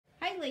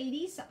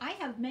ladies, I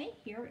have May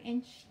here,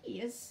 and she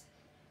is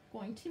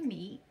going to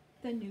meet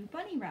the new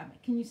bunny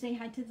rabbit. Can you say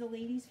hi to the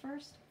ladies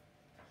first?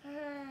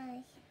 Hi.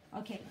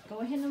 Okay, go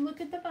ahead and look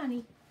at the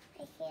bunny.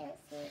 I can't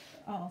see it.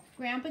 Oh,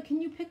 Grandpa,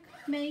 can you pick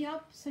May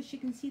up so she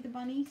can see the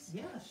bunnies?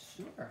 Yeah,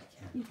 sure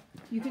I can.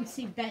 You can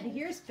see Ben.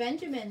 Here's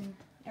Benjamin,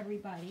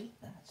 everybody.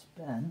 That's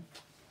Ben.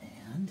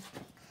 And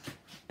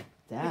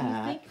What do you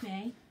that think,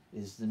 May?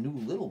 is the new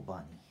little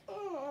bunny.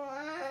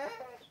 What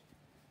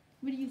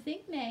do you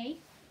think, May?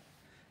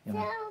 You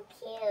know,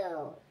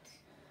 So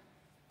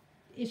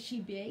cute. Is she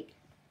big?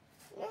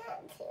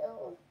 Not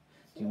too.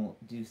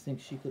 do you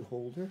think she could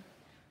hold her?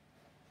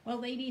 Well,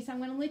 ladies, I'm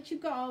going to let you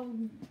go.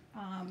 Do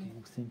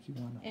you think you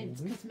want to hold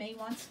It's her? because May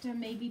wants to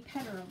maybe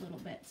pet her a little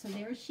bit. So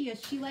there she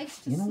is. She likes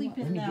to You know sleep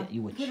what? in Let me the get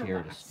you a litter chair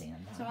to box. stand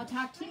on. So I'll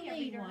talk to you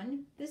later.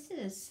 Everyone, this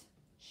is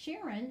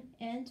Sharon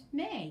and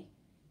May.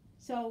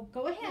 So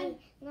go ahead.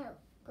 No,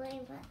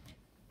 going back.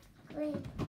 Going